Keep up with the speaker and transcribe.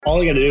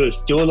all you got to do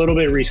is do a little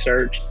bit of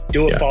research,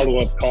 do a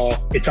follow-up call.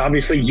 It's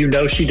obviously,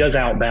 she does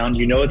outbound,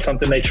 it's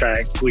something they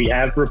track. We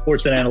have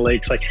reports and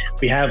analytics, like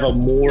we have a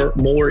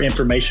more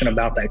information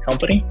about that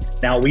company.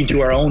 Now we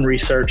do our own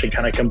research and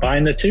kind of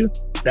combine the two.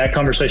 That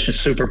conversation is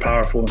super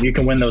powerful, and you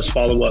can win those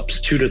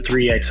follow-ups 2 to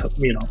 3x,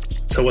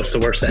 so what's the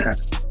worst that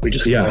happens? We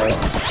just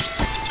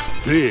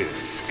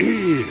This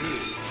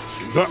is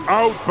the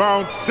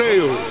Outbound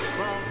Sales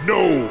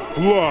No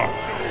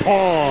Fluff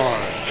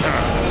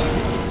Podcast.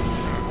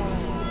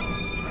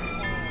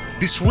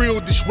 This real,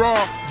 this raw,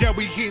 yeah,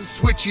 we hitting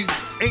switches.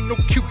 Ain't no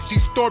cutesy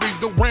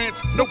stories, no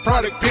rants, no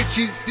product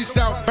pitches. This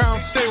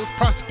outbound sales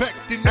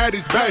prospecting at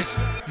its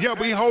best. Yeah,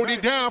 we hold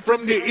it down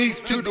from the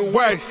east to the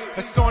west.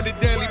 That's on the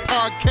daily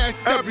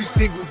podcast every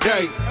single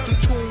day. So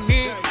tune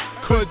in,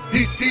 cause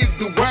this is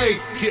the way.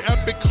 Your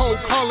epic cold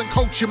calling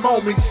coaching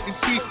moments and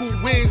see who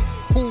wins,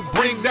 who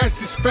bring that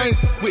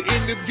suspense with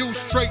interviews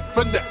straight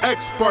from the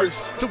experts.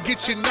 So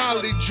get your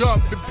knowledge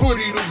up and put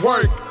it to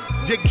work.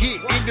 You get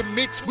in the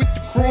mix with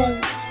the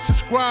crew.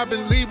 Subscribe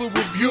and leave a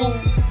review,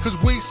 cause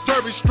we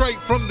serve it straight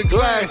from the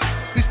glass.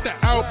 This the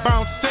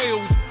Outbound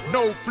Sales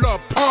No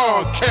Fluff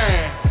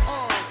Podcast.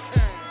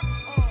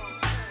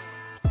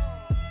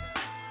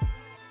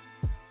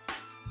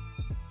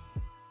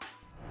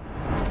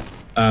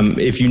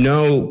 If you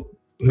know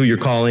who you're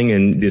calling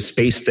and the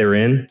space they're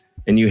in,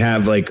 and you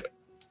have like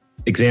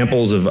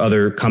examples of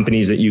other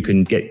companies that you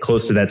can get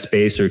close to that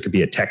space, or it could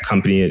be a tech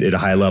company at a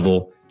high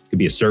level, it could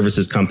be a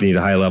services company at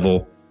a high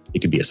level, it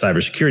could be a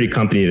cybersecurity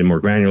company at a more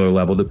granular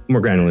level. The more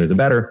granular, the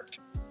better.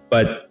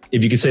 But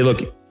if you could say,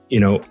 look,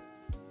 it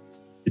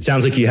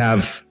sounds like you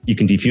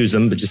can defuse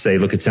them, but just say,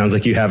 look, it sounds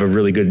like you have a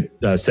really good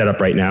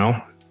setup right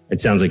now. It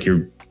sounds like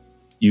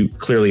you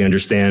clearly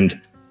understand,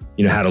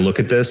 how to look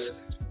at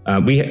this.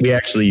 We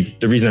actually,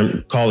 the reason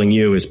I'm calling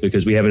you is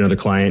because we have another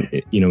client,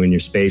 in your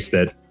space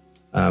that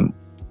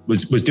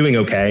was doing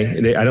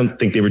okay. I don't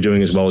think they were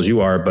doing as well as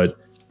you are, but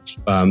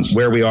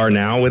where we are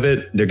now with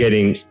it, they're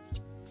getting,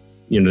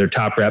 their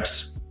top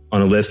reps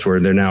on a list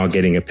where they're now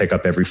getting a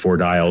pickup every 4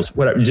 dials.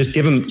 Whatever. Just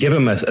give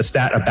them a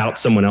stat about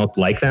someone else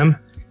like them,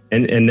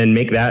 and then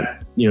make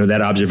that,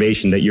 that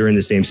observation that you're in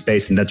the same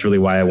space. And that's really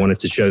why I wanted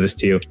to show this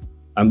to you.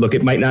 Look,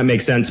 it might not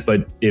make sense,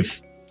 but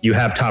if you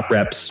have top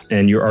reps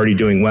and you're already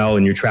doing well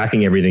and you're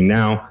tracking everything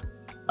now,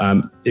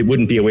 it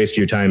wouldn't be a waste of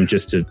your time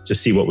just to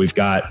see what we've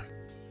got.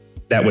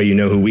 That way,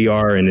 who we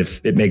are. And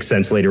if it makes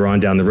sense later on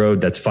down the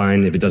road, that's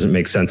fine. If it doesn't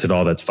make sense at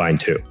all, that's fine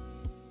too.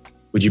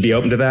 Would you be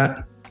open to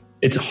that?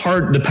 It's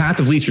hard. The path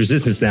of least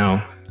resistance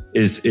now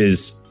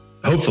is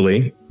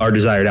hopefully our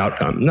desired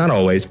outcome. Not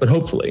always, but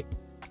hopefully.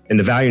 And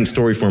the value and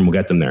story form will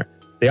get them there.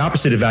 The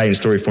opposite of value and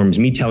story form is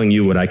me telling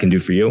you what I can do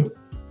for you.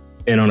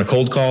 And on a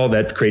cold call,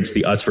 that creates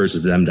the us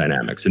versus them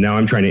dynamic. So now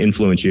I'm trying to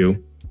influence you,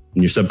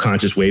 and your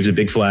subconscious waves a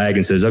big flag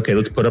and says, okay,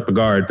 let's put up a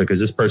guard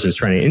because this person is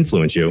trying to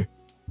influence you.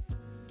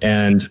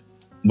 And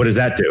what does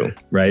that do,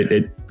 right?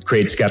 It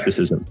creates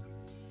skepticism.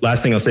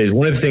 Last thing I'll say is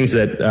one of the things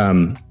that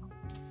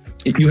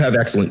you have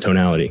excellent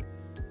tonality.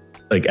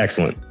 Like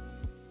excellent.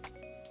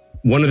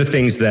 One of the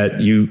things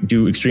that you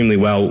do extremely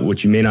well,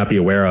 which you may not be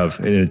aware of,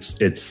 and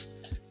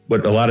it's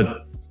what a lot of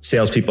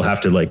salespeople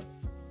have to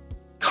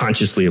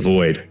consciously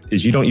avoid,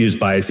 is you don't use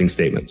biasing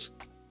statements.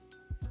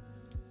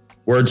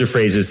 Words or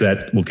phrases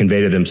that will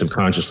convey to them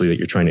subconsciously that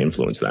you're trying to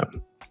influence them.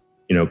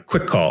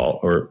 Quick call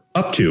or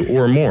up to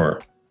or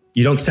more.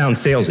 You don't sound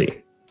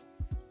salesy.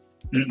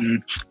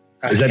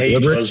 Is that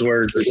deliberate? Those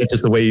words. Is that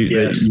just the way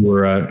that you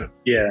were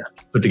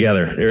put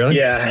together? Really?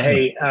 Yeah.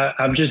 Hey,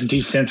 I'm just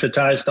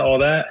desensitized to all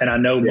that. And I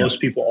know most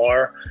people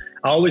are.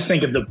 I always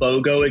think of the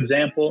BOGO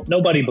example.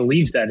 Nobody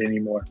believes that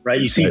anymore, right?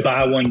 You see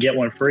buy one, get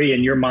one free,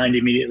 and your mind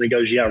immediately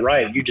goes, yeah,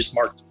 right. You just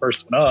marked the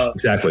first one up.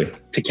 Exactly.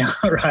 To count,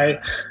 right?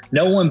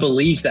 No one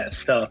believes that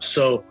stuff.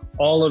 So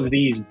all of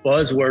these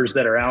buzzwords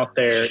that are out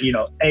there,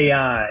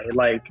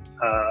 AI,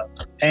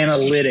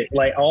 analytic,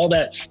 all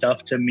that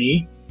stuff to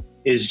me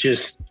is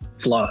just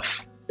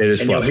fluff. It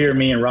is fluff. You'll hear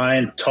me and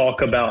Ryan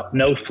talk about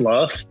no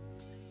fluff.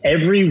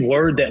 Every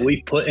word that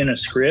we put in a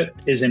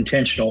script is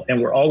intentional,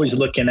 and we're always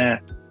looking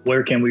at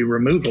where can we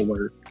remove a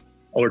word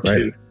or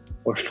two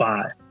or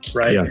 5,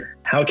 right? Yeah.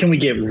 How can we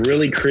get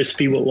really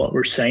crispy with what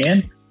we're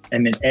saying,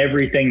 and then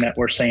everything that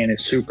we're saying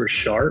is super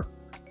sharp?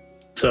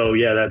 So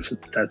yeah, that's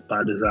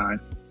by design.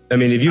 I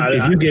mean, if you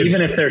give,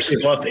 even if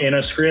there's fluff in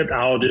a script,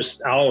 I'll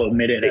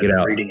admit it as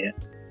I'm reading it.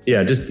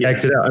 Yeah, just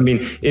exit out. I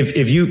mean,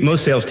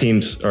 most sales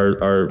teams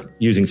are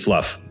using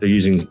fluff. They're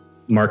using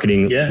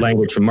marketing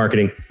language from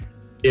marketing.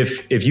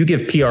 If you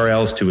give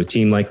PRLs to a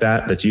team like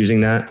that's using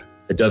that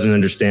doesn't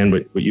understand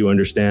what you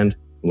understand,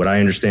 what I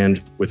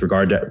understand with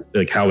regard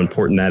to how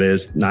important that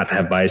is, not to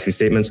have biasing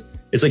statements.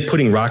 It's like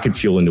putting rocket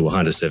fuel into a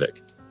Honda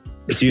Civic.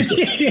 It's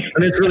useless. I mean,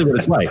 it's really what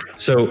it's like.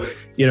 So,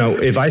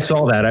 if I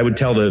saw that, I would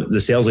tell the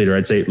sales leader,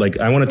 I'd say,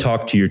 I want to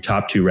talk to your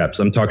top 2 reps.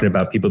 I'm talking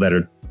about people that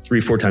are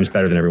 3-4 times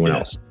better than everyone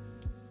else.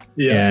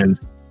 Yeah. And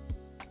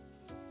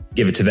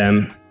give it to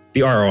them.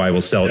 The ROI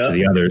will sell it to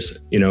the others,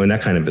 and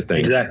that kind of a thing.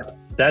 Exactly.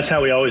 that's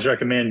how we always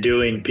recommend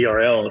doing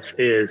PRLs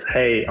is,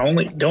 hey,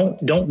 only don't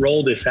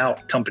roll this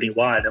out company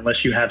wide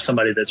unless you have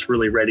somebody that's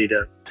really ready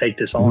to take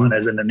this on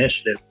as an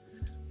initiative.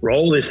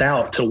 Roll this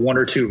out to 1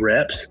 or 2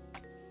 reps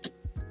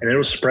and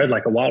it'll spread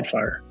like a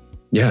wildfire.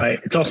 Yeah. Right?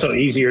 It's also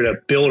easier to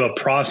build a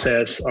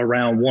process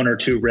around 1 or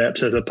 2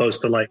 reps as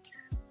opposed to like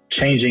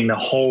changing the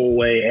whole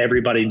way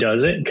everybody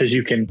does it, because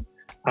you can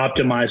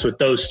optimize with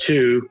those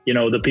 2,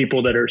 the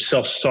people that are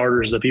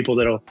self-starters, the people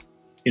that'll,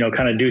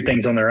 kind of do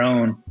things on their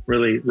own,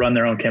 really run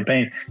their own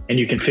campaign. And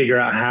you can figure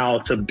out how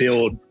to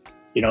build,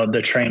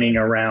 the training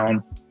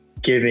around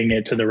giving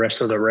it to the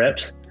rest of the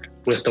reps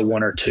with the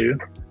 1 or 2.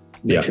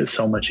 Makes it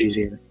so much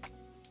easier.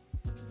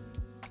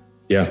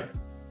 Yeah.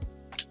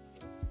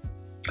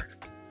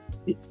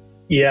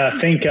 Yeah. I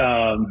think,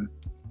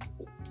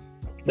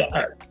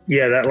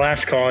 that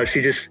last call,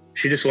 she just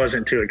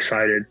wasn't too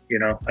excited.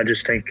 I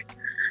just think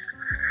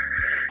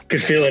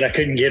could feel it. I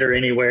couldn't get her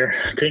anywhere.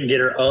 I couldn't get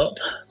her up.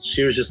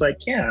 She was just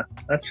like, yeah,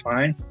 that's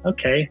fine.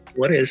 Okay.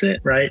 What is it?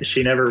 Right.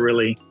 She never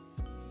really,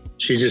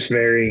 she's just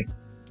very,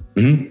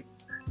 very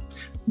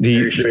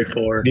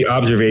straightforward. The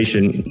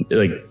observation,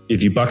 like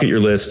if you bucket your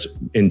list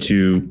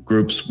into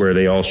groups where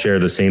they all share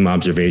the same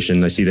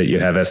observation, I see that you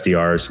have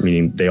SDRs,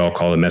 meaning they all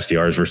call them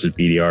SDRs versus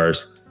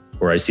BDRs,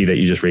 or I see that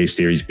you just raised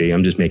Series B.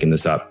 I'm just making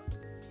this up.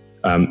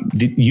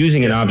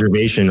 Using an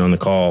observation on the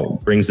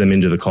call brings them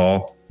into the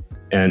call.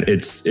 And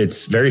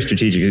it's very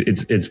strategic.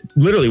 It's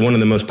literally one of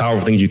the most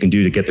powerful things you can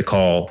do to get the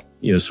call,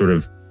 it's sort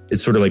of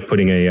like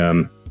putting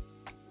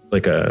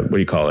what do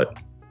you call it?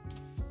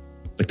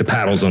 Like the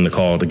paddles on the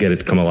call to get it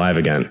to come alive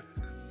again.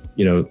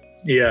 Yeah.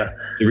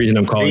 The reason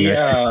I'm calling it,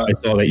 I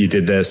saw that you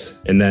did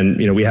this, and then,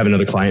 we have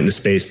another client in the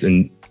space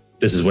and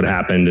this is what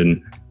happened.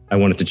 And I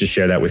wanted to just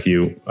share that with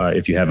you.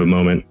 If you have a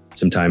moment,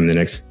 sometime in the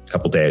next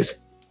couple of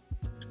days,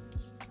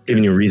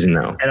 giving you a reason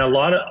now. And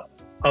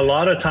a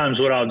lot of times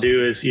what I'll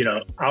do is,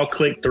 I'll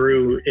click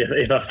through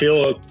if I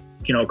feel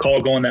a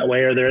call going that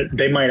way, or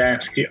they might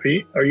ask you,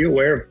 are you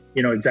aware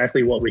of,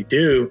 exactly what we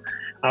do?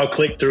 I'll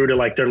click through to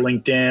like their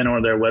LinkedIn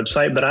or their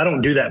website, but I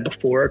don't do that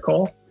before a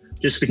call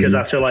just because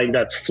I feel like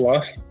that's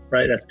fluff,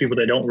 right? That's people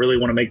that don't really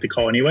want to make the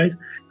call anyways.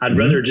 I'd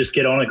rather just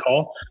get on a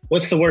call.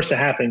 What's the worst that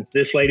happens?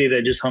 This lady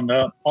that just hung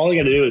up, all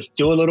you got to do is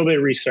do a little bit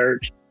of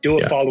research, do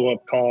a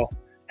follow-up call.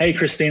 Hey,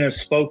 Christina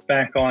spoke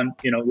back on,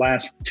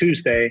 last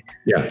Tuesday.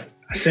 Yeah.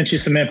 I sent you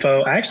some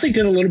info. I actually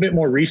did a little bit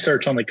more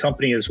research on the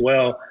company as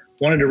well.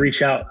 Wanted to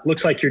reach out.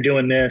 Looks like you're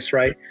doing this,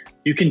 right?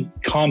 You can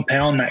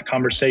compound that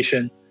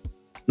conversation.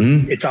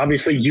 It's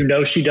obviously,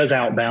 she does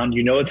outbound.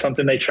 It's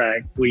something they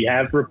track. We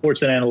have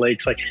reports and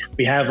analytics. Like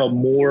we have a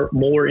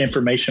more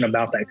information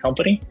about that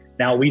company.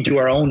 Now we do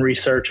our own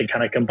research and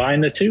kind of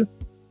combine the 2.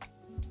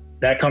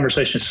 That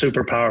conversation is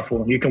super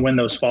powerful. You can win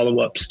those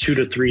follow-ups 2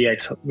 to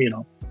 3x,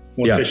 more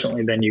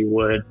efficiently than you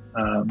would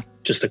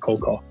just a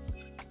cold call.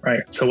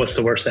 Right. So what's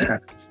the worst that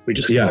happens? We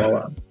just follow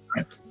up.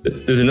 Right?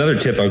 There's another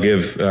tip I'll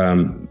give,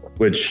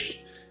 which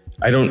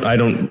I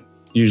don't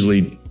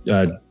usually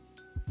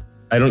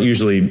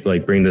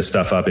like bring this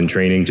stuff up in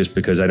training, just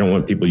because I don't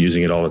want people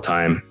using it all the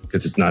time,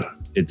 because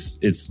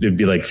it'd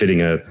be like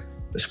fitting a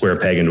square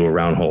peg into a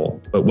round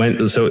hole.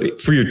 But so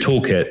for your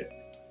toolkit,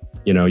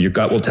 your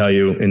gut will tell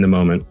you in the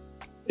moment.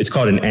 It's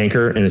called an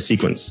anchor and a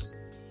sequence.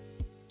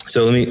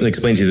 So let me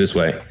explain to you this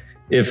way.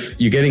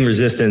 If you're getting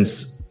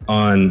resistance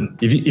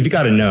if you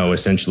got to know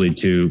essentially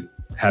to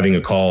having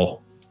a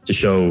call to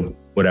show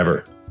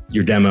whatever,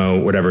 your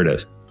demo, whatever it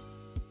is,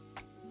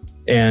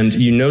 and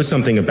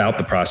something about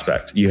the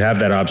prospect, you have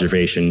that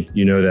observation,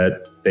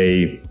 that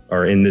they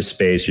are in this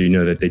space,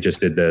 or that they just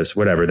did this,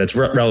 whatever, that's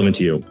relevant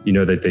to you,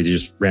 that they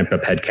just ramped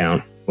up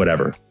headcount,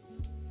 whatever.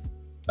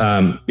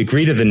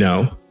 Agree to the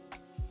no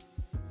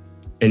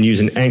and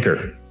use an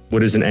anchor.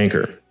 What is an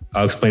anchor?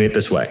 I'll explain it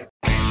this way.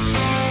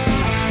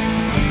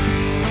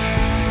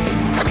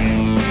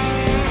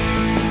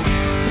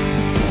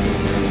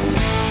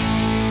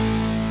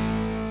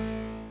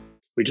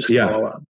 We just follow up.